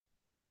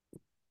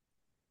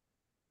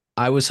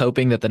I was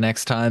hoping that the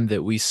next time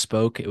that we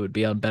spoke, it would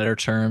be on better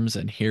terms,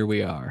 and here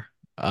we are.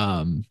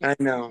 Um, I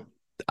know.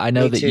 I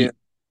know Me that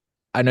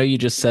too. you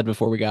just said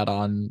before we got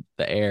on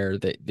the air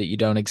that you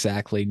don't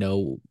exactly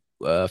know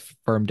a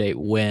firm date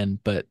when,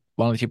 but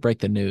why don't you break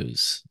the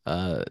news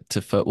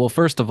to fo well,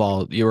 first of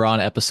all, you were on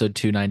episode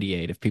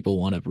 298 if people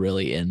want a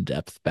really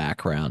in-depth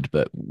background,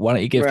 but why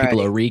don't you give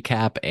people a Right.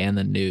 recap and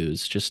the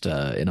news just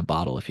in a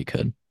bottle if you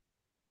could.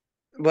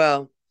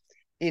 Well,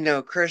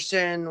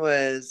 Christian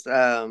was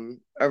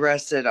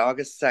arrested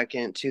August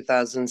 2nd,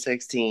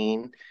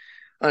 2016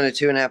 on a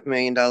 $2.5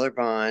 million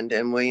bond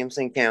in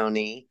Williamson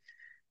County.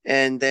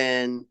 And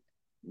then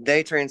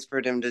they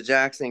transferred him to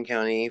Jackson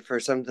County for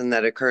something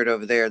that occurred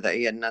over there that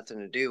he had nothing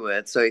to do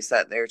with. So he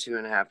sat there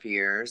 2.5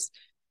 years.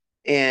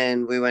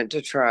 And we went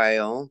to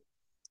trial,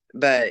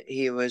 but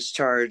he was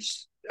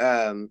charged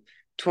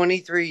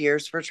 23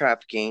 years for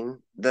trafficking.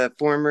 The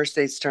former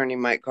state's attorney,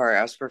 Mike Carr,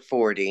 asked for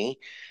 40.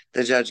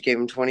 The judge gave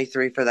him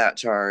 23 for that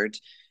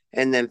charge.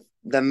 And then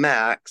the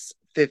max,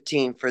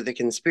 15 for the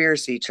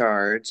conspiracy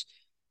charge.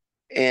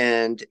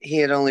 And he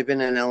had only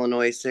been in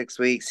Illinois 6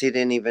 weeks. He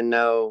didn't even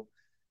know.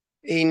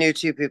 He knew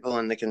two people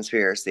in the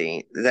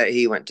conspiracy that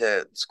he went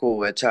to school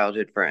with,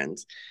 childhood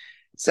friends.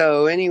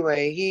 So,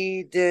 anyway,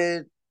 he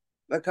did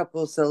a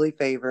couple of silly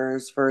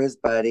favors for his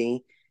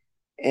buddy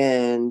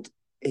and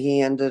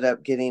he ended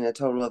up getting a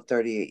total of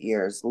 38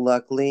 years,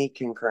 luckily,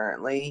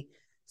 concurrently.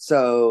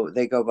 So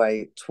they go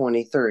by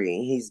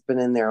 23. He's been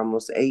in there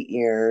almost 8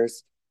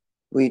 years.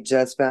 We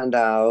just found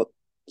out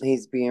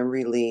he's being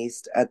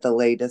released at the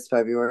latest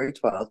February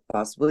 12th,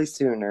 possibly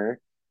sooner.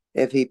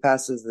 If he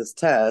passes this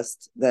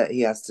test that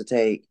he has to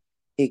take,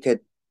 he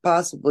could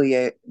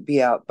possibly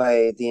be out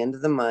by the end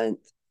of the month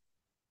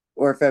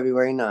or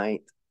February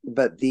 9th,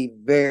 but the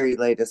very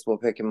latest will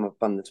pick him up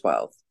on the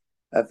 12th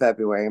of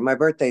February. My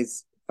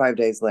birthday's 5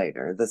 days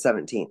later, the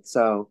 17th.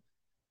 So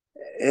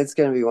it's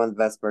going to be one of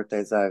the best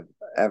birthdays I've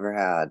ever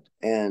had.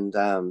 And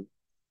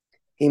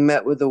he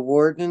met with the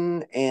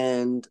warden,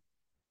 and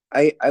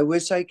I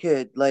wish I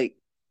could like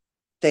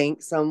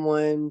thank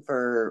someone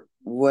for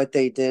what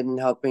they did in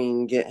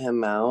helping get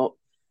him out.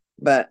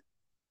 But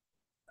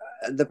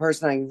the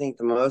person I can thank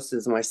the most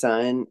is my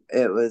son.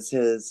 It was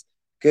his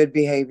good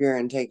behavior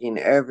and taking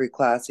every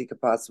class he could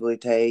possibly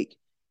take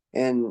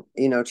and,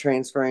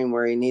 transferring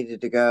where he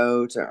needed to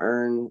go to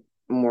earn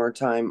more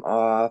time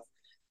off.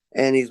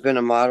 And he's been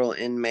a model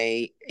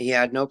inmate. He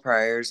had no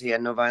priors, he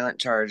had no violent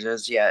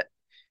charges, yet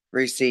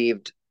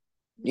received,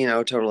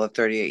 a total of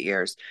 38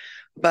 years.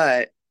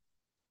 But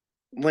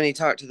when he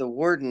talked to the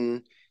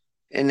warden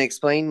and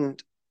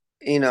explained,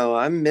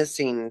 I'm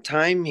missing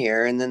time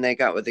here. And then they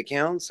got with the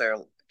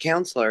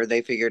counselor,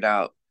 they figured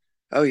out,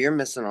 oh, you're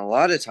missing a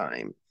lot of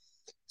time.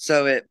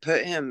 So it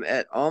put him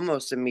at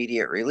almost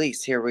immediate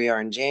release. Here we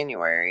are in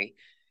January.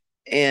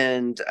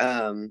 And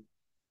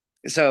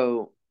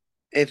so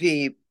if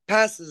he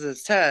passes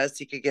his test,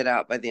 he could get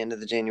out by the end of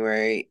the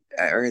January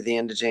or the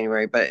end of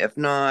January. But if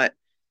not,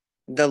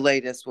 the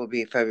latest will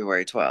be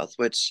February 12th,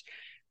 which,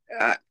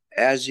 uh,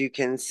 as you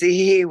can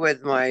see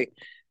with my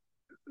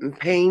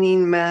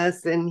painting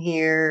mess in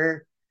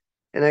here.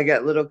 And I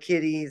got little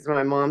kitties,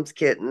 my mom's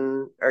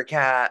kitten or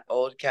cat,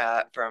 old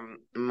cat from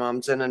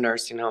mom's in a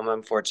nursing home,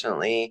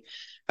 unfortunately.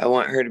 I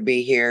want her to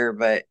be here,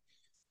 but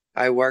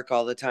I work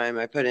all the time.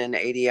 I put in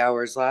 80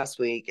 hours last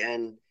week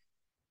and,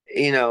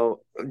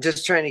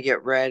 just trying to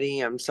get ready.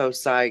 I'm so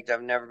psyched.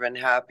 I've never been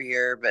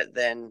happier. But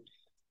then,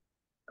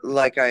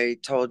 like I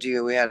told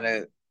you, we had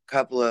a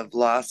couple of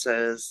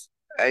losses.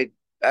 I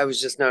was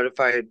just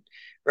notified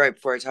right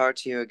before I talked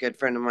to you, a good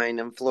friend of mine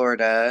in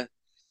Florida.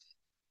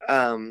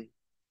 Um,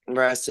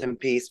 Rest in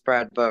peace,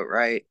 Brad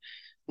Boatwright.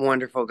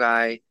 Wonderful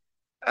guy.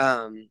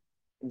 Um,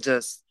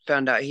 just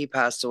found out he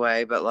passed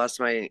away, but lost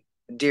my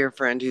dear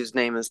friend whose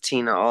name is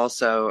Tina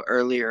also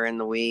earlier in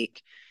the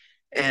week.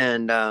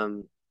 And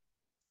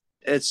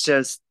it's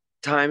just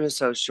time is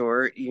so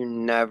short. You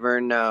never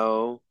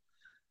know.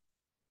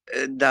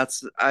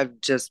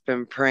 I've just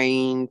been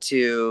praying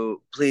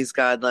to please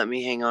God, let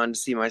me hang on to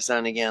see my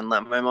son again.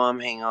 Let my mom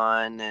hang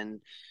on.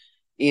 And,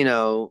 you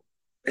know,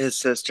 his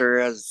sister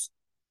has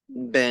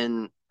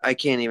been, I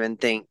can't even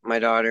thank my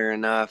daughter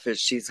enough as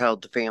she's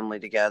held the family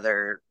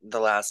together the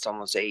last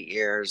almost 8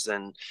 years.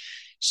 And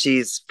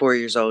she's 4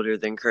 years older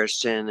than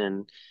Christian.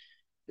 And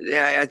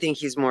yeah, I think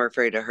he's more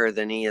afraid of her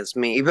than he is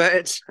me,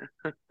 but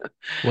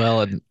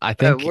Well, and I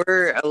think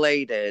we're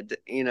elated,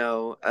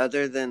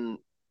 other than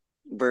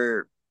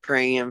we're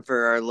praying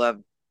for our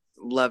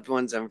loved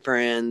ones and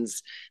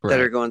friends that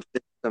are right. going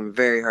through some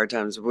very hard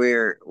times.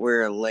 We're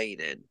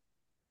elated.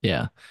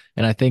 Yeah.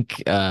 And I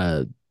think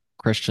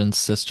Christian's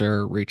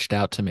sister reached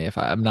out to me if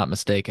I'm not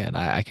mistaken.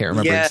 I can't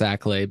remember Yeah.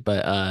 exactly,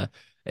 but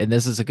and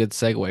this is a good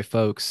segue,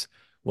 folks.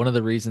 One of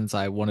the reasons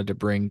I wanted to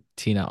bring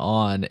Tina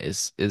on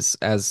is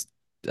as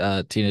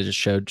Tina just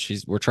showed,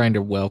 we're trying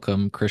to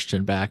welcome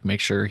Christian back, make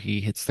sure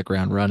he hits the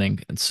ground running.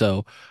 And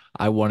so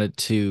I wanted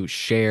to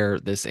share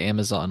this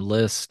Amazon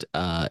list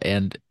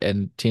and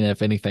Tina,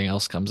 if anything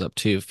else comes up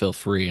too, feel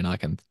free and I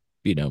can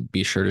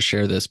be sure to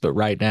share this. But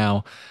right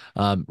now,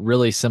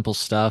 really simple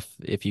stuff.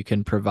 If you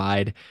can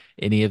provide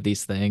any of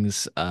these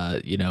things,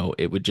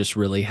 it would just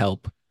really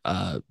help.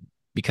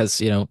 Because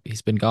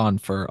he's been gone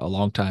for a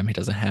long time. He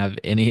doesn't have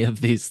any of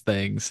these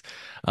things.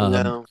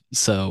 No.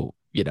 So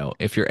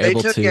if you're They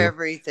able took to,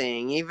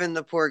 everything, even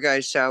the poor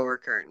guy's shower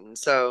curtain.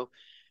 So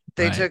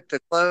they right? took the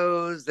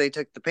clothes, they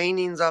took the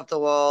paintings off the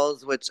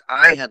walls, which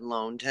I had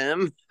loaned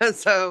him.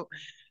 So,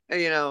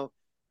 you know,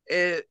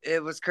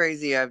 it was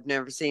crazy. I've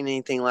never seen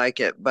anything like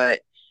it. But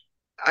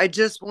I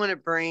just want to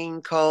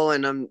bring Cole,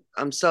 and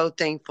I'm so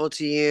thankful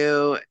to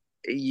you.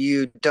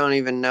 You don't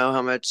even know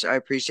how much I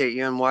appreciate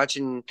you and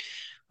watching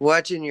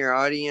your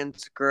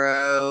audience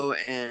grow,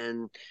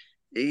 and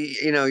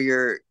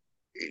your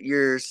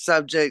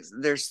subjects,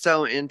 they're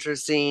so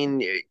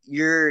interesting.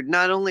 You're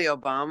not only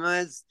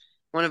Obama's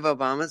one of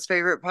Obama's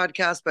favorite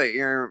podcasts, but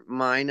you're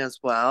mine as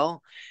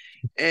well.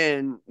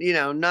 And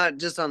not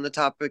just on the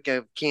topic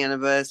of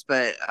cannabis,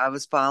 but I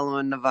was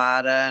following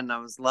Nevada and I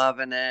was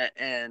loving it,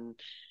 and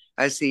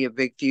I see a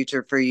big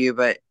future for you.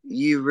 But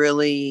you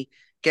really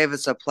gave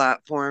us a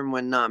platform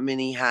when not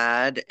many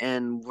had,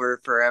 and we're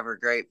forever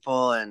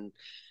grateful and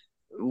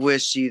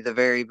wish you the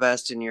very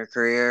best in your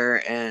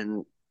career.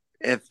 And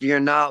if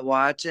you're not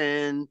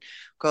watching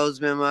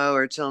Cole's Memo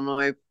or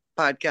Illinois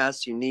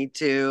podcast, you need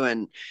to.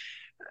 And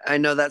I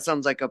know that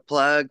sounds like a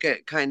plug.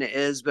 It kind of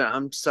is, but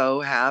I'm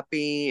so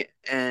happy,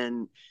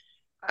 and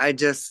I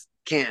just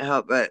can't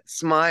help but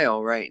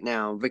smile right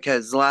now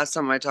because the last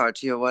time I talked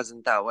to you, it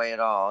wasn't that way at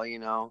all.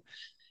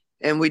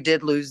 And we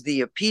did lose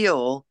the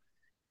appeal,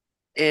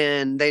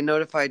 and they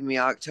notified me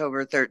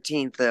October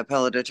 13th. The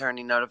appellate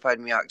attorney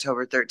notified me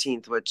October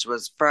 13th, which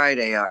was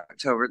Friday,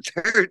 October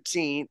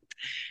 13th.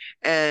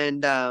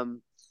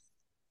 And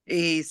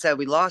he said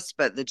we lost,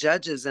 but the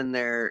judges in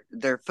their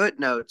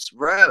footnotes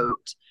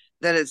wrote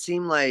that it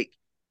seemed like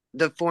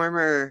the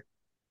former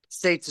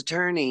state's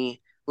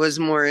attorney was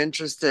more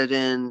interested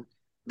in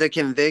the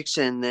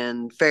conviction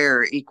than fair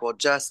or equal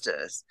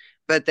justice.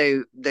 But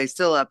they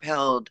still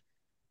upheld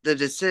the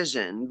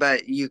decision,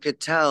 but you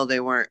could tell they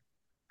weren't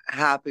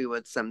happy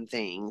with some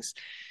things.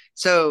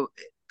 So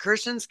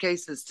Christian's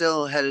case is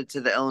still headed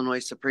to the Illinois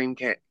Supreme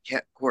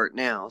Court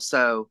now.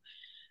 So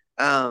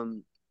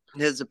um,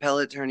 his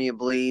appellate attorney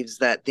believes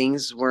that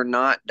things were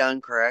not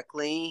done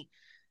correctly,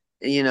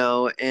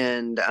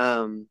 and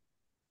I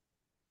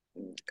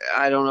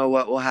don't know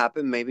what will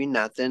happen. Maybe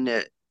nothing.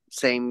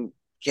 Same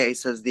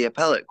case as the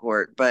appellate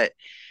court, but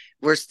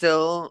we're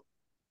still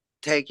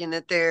taking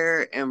it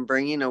there and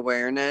bringing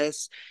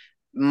awareness.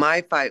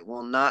 My fight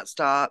will not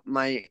stop.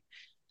 I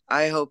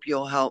hope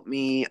you'll help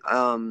me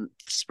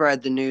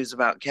spread the news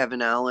about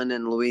Kevin Allen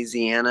in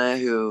Louisiana,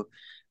 who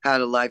had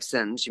a life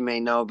sentence you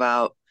may know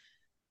about.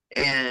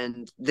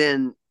 And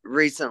then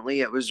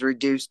recently it was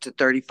reduced to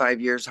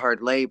 35 years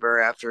hard labor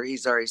after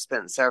he's already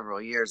spent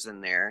several years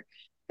in there.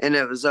 And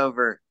it was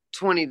over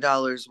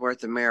 $20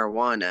 worth of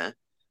marijuana,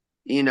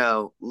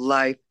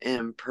 life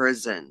in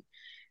prison.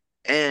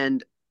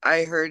 And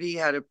I heard he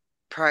had a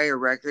prior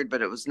record,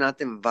 but it was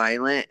nothing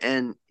violent.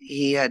 And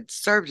he had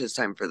served his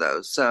time for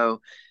those.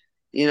 So,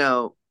 you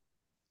know,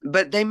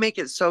 but they make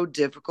it so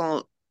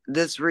difficult.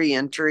 This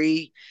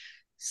reentry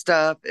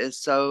stuff is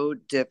so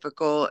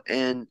difficult,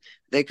 and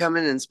they come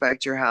and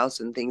inspect your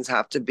house and things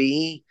have to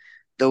be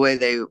the way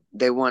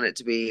they want it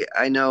to be.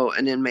 I know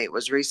an inmate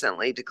was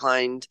recently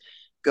declined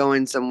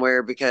going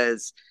somewhere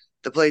because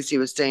the place he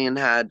was staying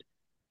had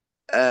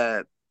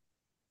a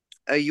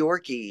a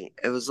Yorkie.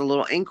 It was a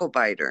little ankle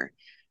biter,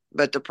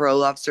 but the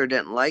parole officer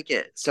didn't like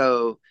it,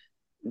 so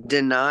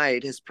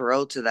denied his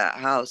parole to that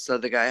house. So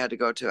the guy had to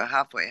go to a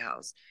halfway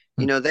house.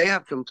 They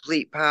have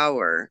complete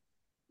power,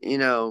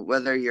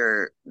 whether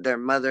you're their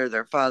mother,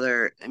 their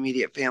father,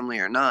 immediate family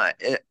or not.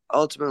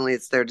 Ultimately,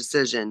 it's their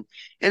decision.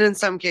 And in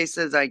some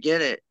cases, I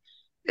get it.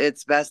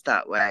 It's best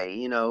that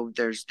way.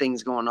 There's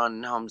things going on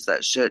in homes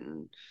that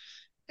shouldn't.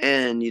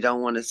 And you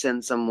don't want to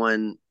send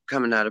someone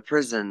coming out of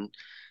prison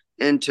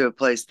into a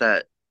place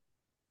that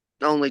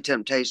only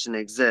temptation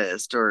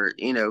exists or,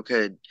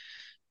 could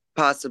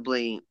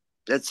possibly,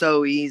 it's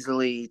so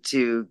easily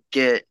to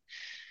get,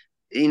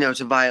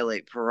 to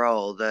violate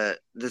parole. The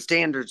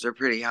standards are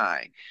pretty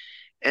high.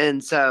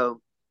 And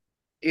so,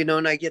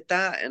 and I get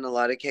that in a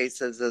lot of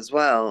cases as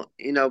well,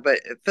 but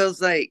it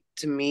feels like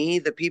to me,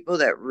 the people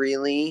that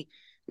really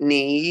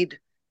need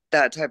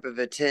that type of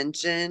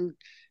attention,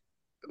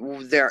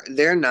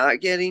 they're not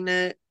getting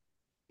it.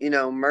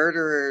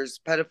 Murderers,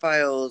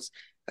 pedophiles,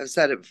 I've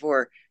said it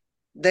before,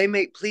 they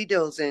make plea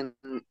deals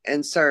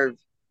and serve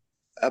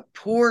a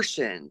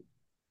portion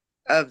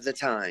of the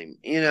time,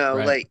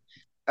 Right. like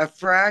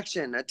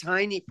a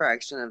tiny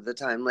fraction of the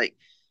time. Like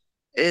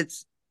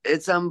it's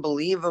it's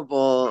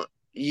unbelievable.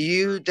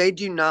 They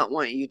do not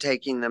want you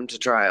taking them to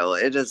trial.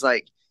 It is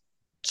like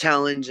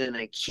challenging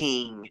a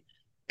king,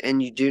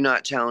 and you do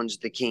not challenge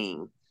the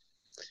king.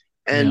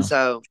 And Yeah.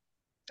 so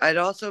I'd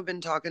also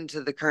been talking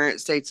to the current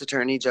state's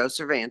attorney, Joe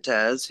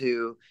Cervantes,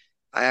 who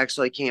I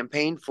actually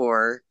campaigned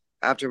for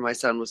after my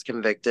son was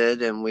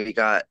convicted, and we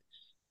got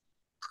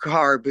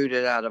car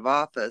booted out of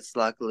office,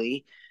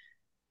 luckily.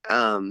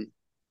 Um,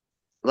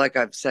 like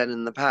I've said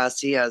in the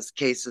past, he has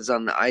cases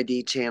on the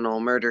ID channel,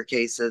 murder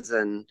cases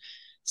and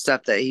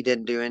stuff that he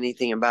didn't do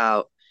anything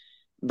about.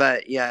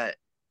 But yet,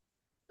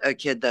 a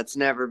kid that's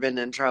never been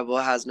in trouble,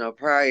 has no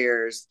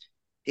priors,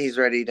 he's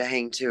ready to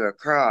hang to a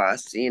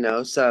cross, you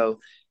know? So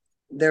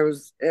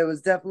it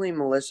was definitely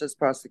malicious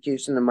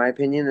prosecution, in my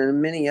opinion,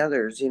 and many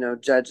others, you know,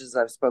 judges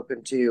I've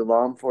spoken to,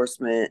 law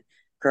enforcement,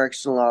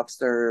 correctional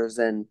officers,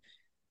 and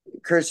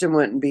Christian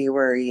wouldn't be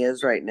where he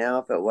is right now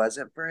if it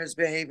wasn't for his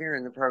behavior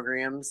and the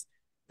programs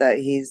that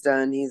he's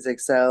done. He's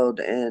excelled,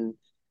 and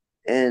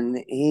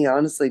he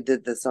honestly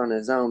did this on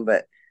his own.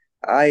 But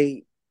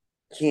I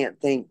can't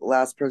thank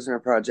Last Prisoner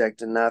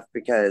Project enough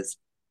because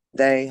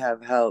they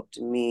have helped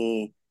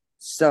me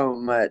so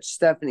much.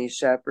 Stephanie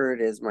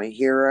Shepard is my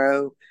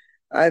hero.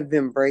 I've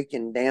been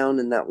breaking down,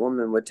 and that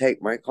woman would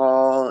take my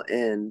call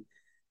and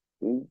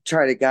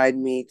try to guide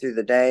me through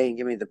the day and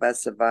give me the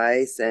best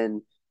advice.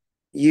 And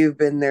you've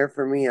been there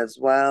for me as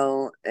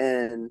well.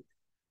 And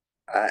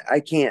I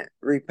can't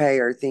repay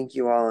or thank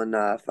you all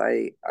enough.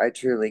 I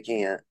truly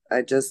can't.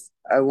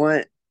 I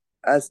want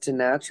us to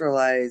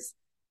naturalize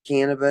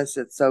cannabis.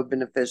 It's so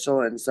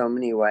beneficial in so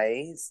many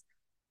ways,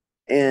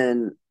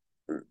 and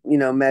you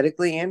know,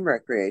 medically and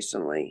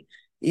recreationally.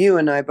 You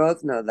and I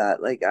both know that.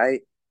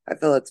 I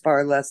feel it's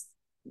far less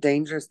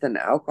dangerous than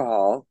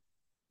alcohol.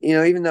 You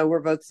know, even though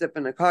we're both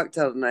sipping a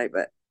cocktail tonight,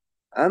 but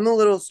I'm a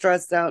little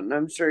stressed out, and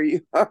I'm sure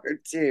you are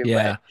too. But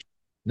Yeah.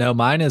 No,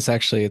 mine is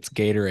actually it's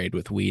Gatorade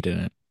with weed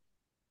in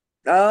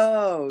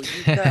oh,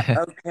 you've got it.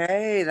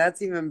 okay,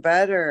 that's even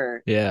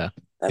better. Yeah.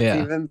 That's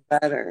Yeah. even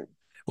better.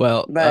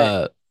 Well,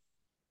 But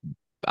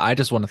I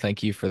just want to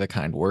thank you for the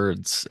kind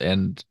words.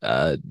 And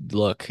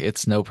look,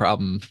 it's no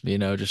problem,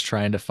 just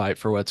trying to fight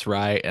for what's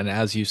right. And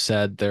as you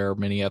said, there are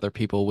many other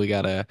people we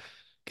gotta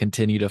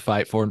continue to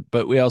fight for.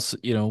 But we also,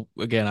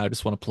 again, I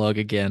just want to plug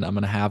again, I'm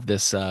gonna have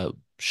this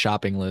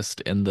shopping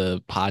list in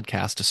the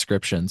podcast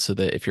description so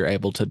that if you're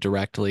able to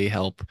directly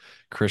help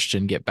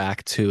Christian get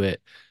back to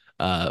it,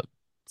 uh,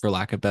 for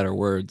lack of better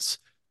words,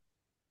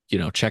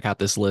 check out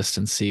this list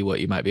and see what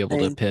you might be able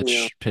to thank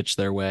you. pitch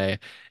their way.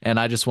 And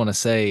I just want to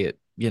say,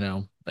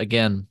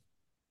 again,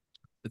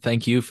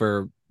 thank you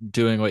for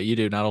doing what you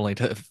do, not only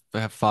to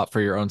have fought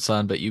for your own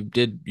son, but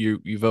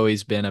you've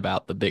always been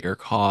about the bigger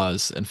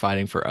cause and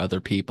fighting for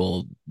other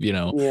people,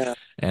 Yeah,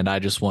 and I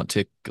just want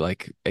to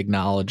like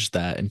acknowledge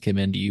that and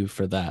commend you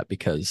for that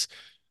because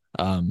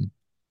um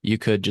you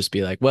could just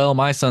be like, well,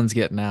 my son's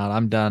getting out.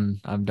 I'm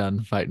done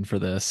fighting for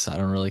this. I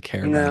don't really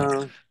care about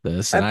no.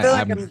 this. And I feel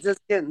like I'm I'm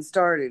just getting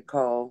started,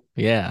 Cole.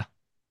 yeah,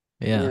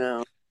 You yeah.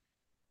 know,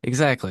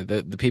 Exactly.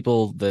 The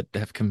people that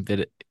have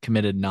committed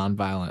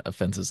nonviolent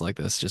offenses like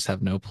this just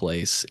have no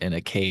place in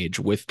a cage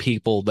with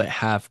people that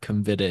have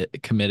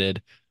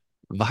committed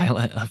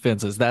violent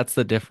offenses. That's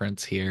the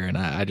difference here. And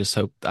I just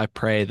hope I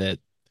pray that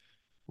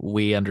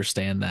we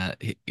understand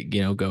that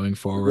going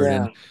forward.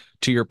 yeah. And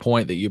to your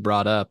point that you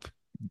brought up,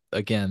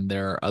 again,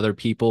 there are other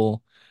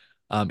people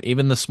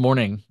even this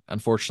morning,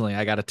 unfortunately,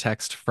 I got a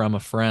text from a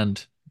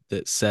friend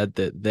that said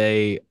that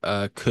they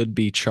could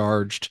be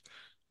charged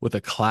with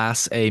a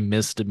Class A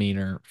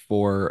misdemeanor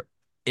for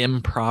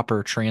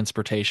improper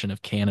transportation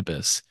of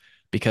cannabis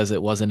because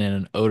it wasn't in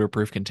an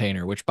odor-proof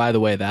container, which, by the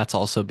way, that's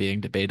also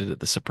being debated at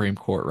the Supreme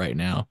Court right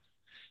now.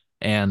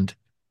 And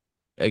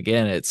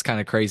again, it's kind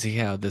of crazy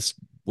how this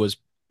was,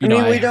 I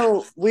mean,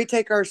 I, we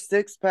take our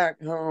six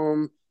pack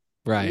home,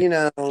 right. you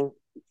know,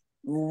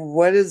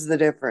 what is the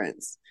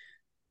difference?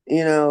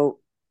 You know,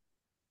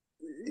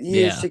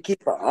 you Yeah, should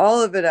keep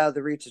all of it out of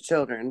the reach of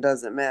children,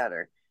 doesn't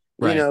matter.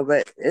 You right, know,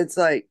 but it's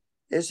like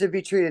it should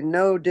be treated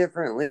no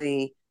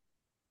differently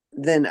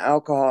than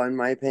alcohol, in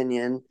my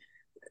opinion.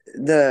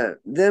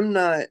 Them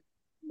not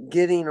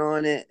getting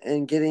on it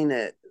and getting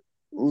it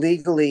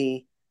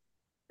legally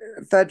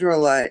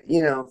federally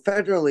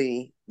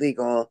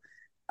legal.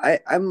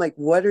 I'm like,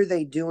 what are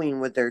they doing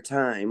with their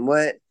time?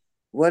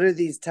 What are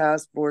these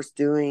task force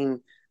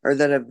doing or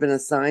that have been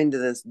assigned to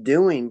this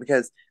doing?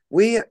 Because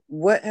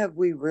what have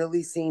we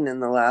really seen in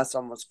the last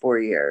almost 4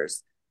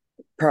 years,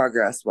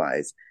 progress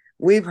wise?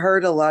 We've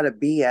heard a lot of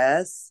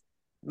BS,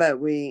 but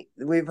we've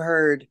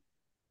heard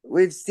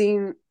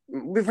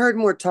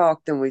more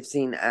talk than we've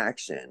seen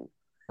action.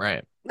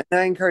 right. And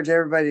I encourage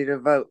everybody to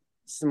vote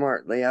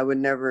smartly. I would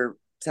never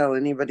tell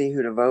anybody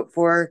who to vote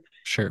for,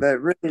 Sure. but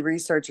really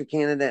research your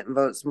candidate and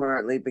vote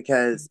smartly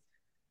because,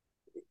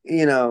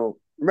 you know,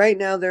 right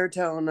now they're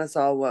telling us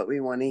all what we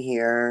want to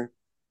hear.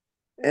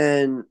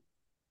 And,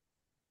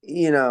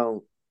 you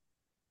know,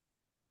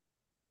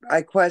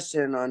 I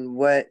question on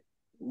what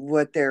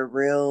their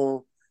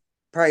real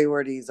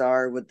priorities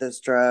are with this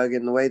drug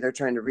and the way they're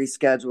trying to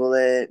reschedule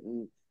it,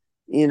 and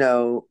you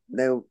know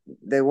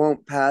they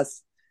won't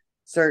pass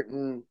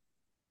certain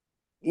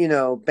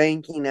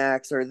banking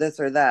acts or this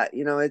or that.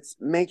 It's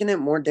making it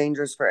more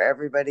dangerous for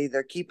everybody.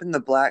 They're keeping the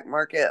black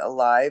market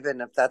alive,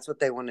 and if that's what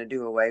they want to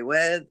do away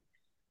with,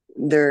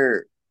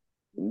 they're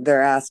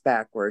they're ass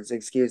backwards.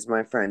 Excuse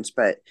my French,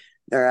 but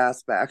they're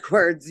ass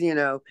backwards.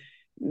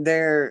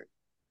 they're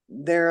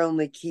they're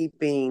only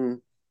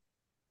keeping,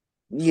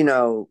 you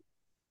know,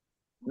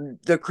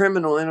 the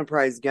criminal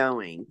enterprise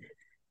going,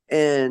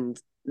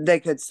 and they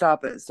could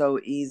stop it so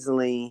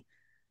easily.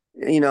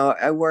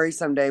 I worry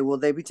someday, will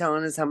they be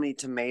telling us how many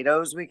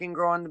tomatoes we can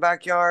grow in the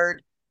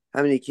backyard?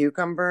 How many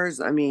cucumbers?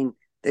 I mean,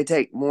 they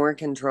take more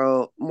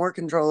control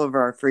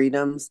over our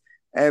freedoms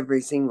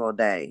every single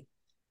day.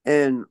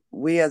 And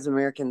we as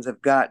Americans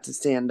have got to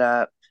stand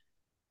up.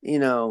 You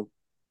know,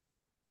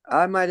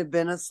 I might have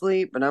been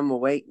asleep, but I'm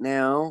awake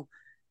now,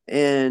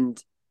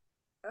 and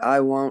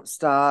I won't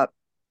stop.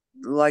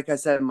 Like I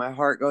said, my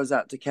heart goes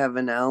out to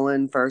Kevin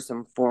Allen first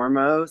and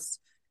foremost,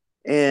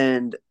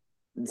 and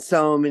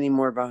so many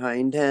more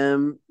behind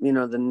him.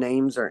 The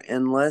names are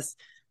endless,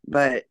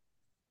 but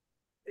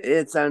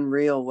it's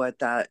unreal what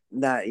that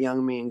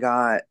young man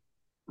got.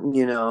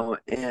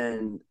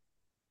 And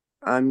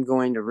I'm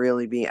going to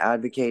really be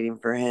advocating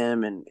for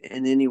him and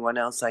anyone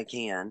else I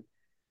can.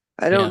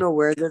 I don't Yeah. know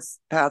where this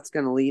path's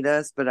going to lead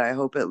us, but I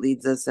hope it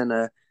leads us in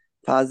a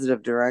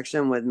positive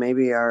direction with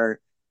maybe our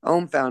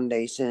own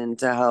foundation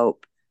to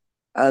help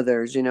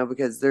others,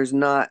 because there's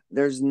not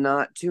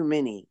too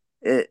many.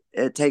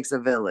 It takes a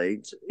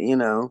village.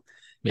 And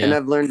Yeah.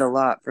 I've learned a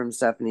lot from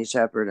Stephanie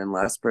Shepard and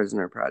Last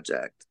Prisoner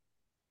Project.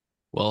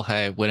 Well,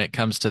 hey, when it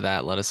comes to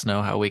that, let us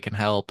know how we can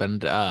help.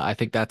 And I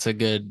think that's a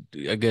good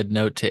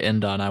note to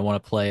end on. I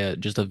want to play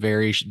just a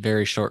very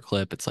short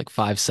clip. It's like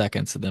 5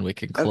 seconds, and then we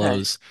can Okay.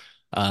 close.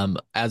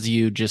 As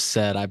you just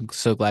said, I'm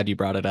so glad you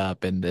brought it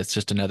up, and it's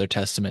just another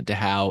testament to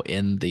how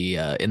in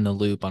the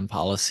loop on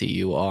policy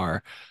you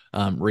are.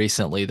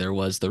 Recently, there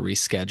was the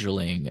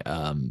rescheduling.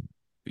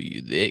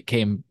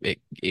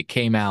 It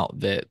came out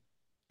that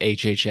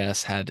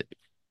HHS had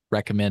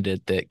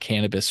recommended that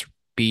cannabis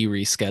be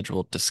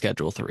rescheduled to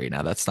Schedule 3.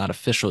 Now, that's not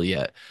official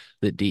yet.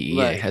 The DEA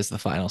Right. has the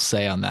final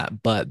say on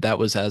that, but that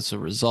was as a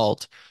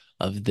result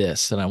of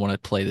this. And I want to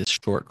play this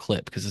short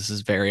clip because this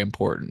is very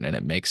important and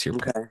it makes your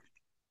point. Okay.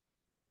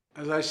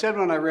 As I said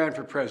when I ran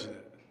for president,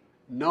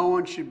 no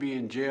one should be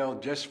in jail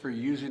just for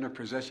using or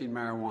possessing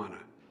marijuana.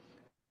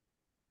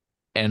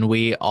 And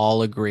we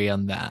all agree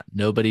on that.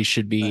 Nobody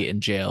should be Right. in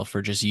jail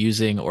for just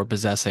using or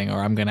possessing,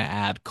 or I'm going to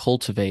add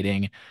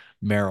cultivating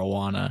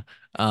marijuana,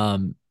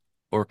 um,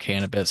 or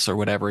cannabis or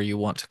whatever you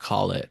want to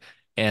call it.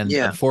 And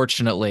Yeah.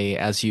 unfortunately,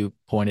 as you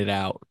pointed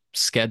out,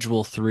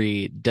 Schedule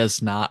 3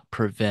 does not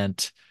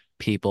prevent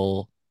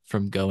people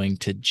from going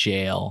to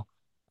jail.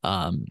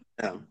 Um,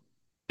 No.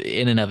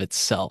 in and of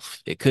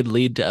itself. It could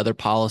lead to other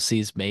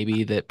policies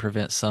maybe that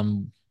prevent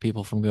some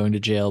people from going to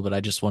jail, but I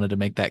just wanted to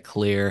make that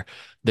clear.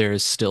 There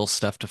is still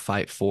stuff to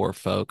fight for,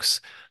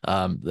 folks.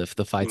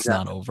 The fight's Yeah.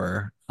 not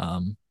over.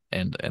 And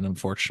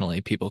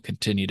unfortunately, people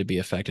continue to be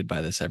affected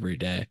by this every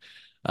day.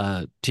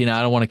 Tina,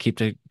 I don't want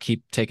to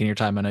keep taking your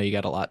time. I know you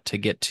got a lot to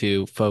get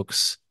to,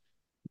 folks.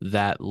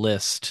 That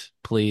list,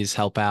 please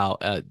help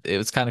out. It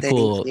was kind of Thank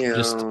cool.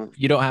 Just you.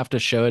 you don't have to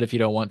show it if you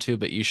don't want to,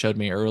 but you showed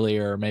me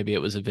earlier, or maybe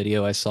it was a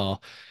video I saw.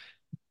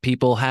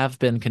 People have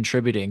been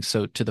contributing.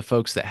 So to the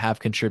folks that have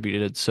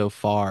contributed so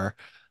far,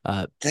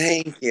 uh,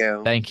 Thank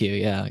you. thank you.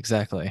 Yeah,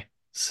 exactly.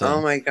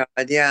 Oh So, my God.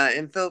 Yeah.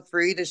 And feel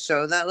free to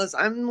show that list.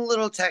 I'm a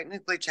little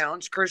technically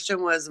challenged.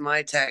 Christian was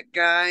my tech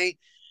guy.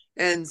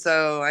 And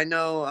so I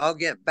know I'll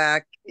get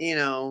back,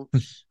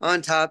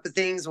 on top of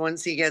things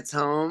once he gets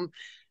home.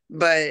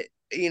 But,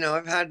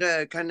 I've had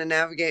to kind of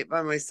navigate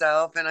by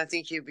myself. And I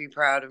think he'd be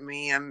proud of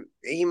me.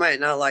 He might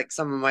not like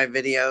some of my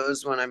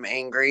videos when I'm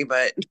angry,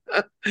 but,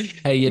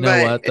 hey, you know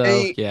but what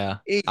though? Yeah.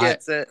 he I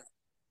gets it.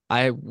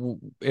 I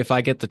if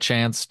I get the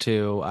chance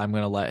to, I'm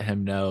gonna let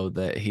him know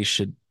that he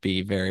should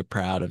be very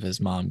proud of his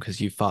mom because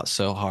you fought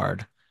so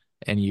hard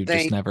and you just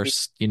Thank never you.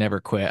 you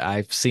never quit.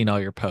 I've seen all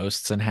your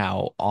posts and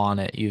how on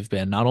it you've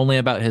been, not only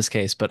about his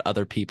case but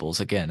other people's.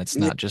 Again, it's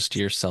not just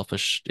your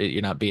selfish.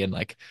 You're not being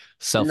like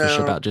selfish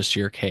No, about just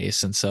your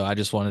case, and so I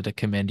just wanted to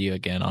commend you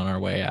again on our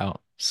way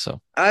out.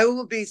 So, I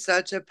will be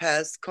such a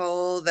pest,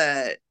 Cole,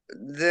 that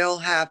they'll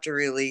have to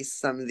release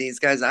some of these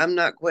guys. I'm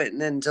not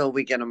quitting until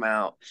we get them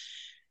out.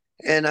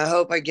 And I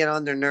hope I get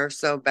on their nerves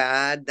so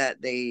bad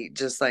that they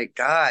just like,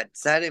 God,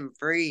 set him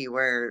free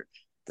where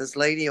this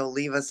lady will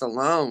leave us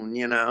alone.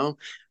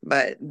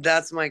 But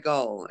that's my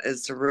goal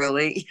is to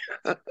really,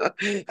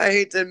 I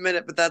hate to admit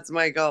it, but that's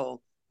my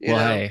goal, you well,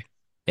 know? hey,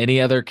 any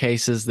other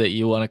cases that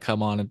you want to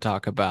come on and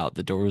talk about,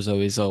 the door is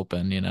always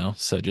open,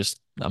 So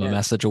just I'm a Yeah.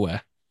 message away.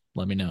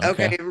 Let me know,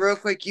 Okay. okay? And real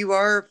quick, you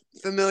are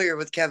familiar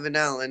with Kevin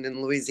Allen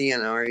in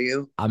Louisiana, are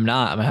you? I'm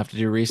not. I'm gonna have to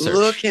do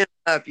Look research. him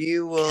up.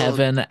 You will,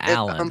 Kevin it's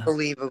Allen.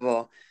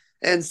 unbelievable.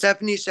 And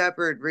Stephanie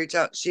Shepard, reach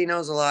out. She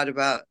knows a lot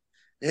about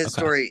his Okay.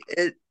 story.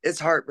 It's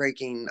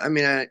heartbreaking. I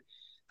mean, I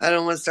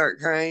don't want to start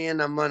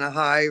crying. I'm on a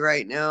high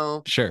right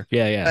now. Sure.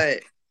 Yeah, yeah.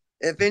 But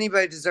if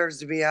anybody deserves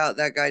to be out,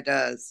 that guy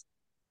does.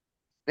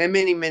 And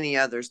many, many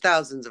others,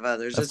 thousands of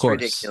others. Of It's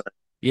course. ridiculous.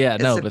 Yeah,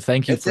 It's no, but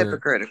thank you it's for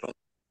hypocritical.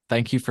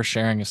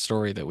 sharing a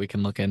story that we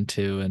can look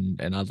into,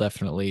 and I'll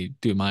definitely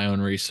do my own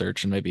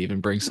research and maybe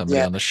even bring somebody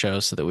Yeah. on the show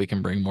so that we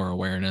can bring more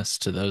awareness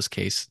to this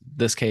case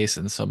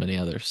and so many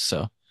others.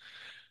 So,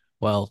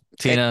 well,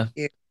 Thank Tina,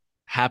 you.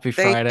 Happy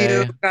Thank you.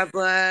 Friday. God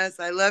bless.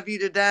 I love you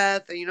to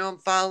death. And you know I'm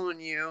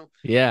following you.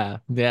 Yeah,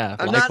 yeah,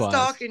 I'm not likewise.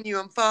 stalking you.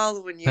 I'm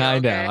following you. I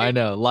know, Okay. I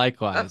know.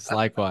 Likewise,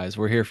 likewise.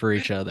 We're here for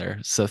each other.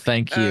 So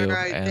thank All you,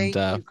 right. and Thank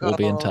you, we'll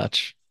be in Cole.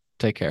 touch.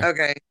 Take care.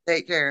 Okay.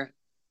 Take care.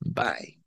 Bye. Bye.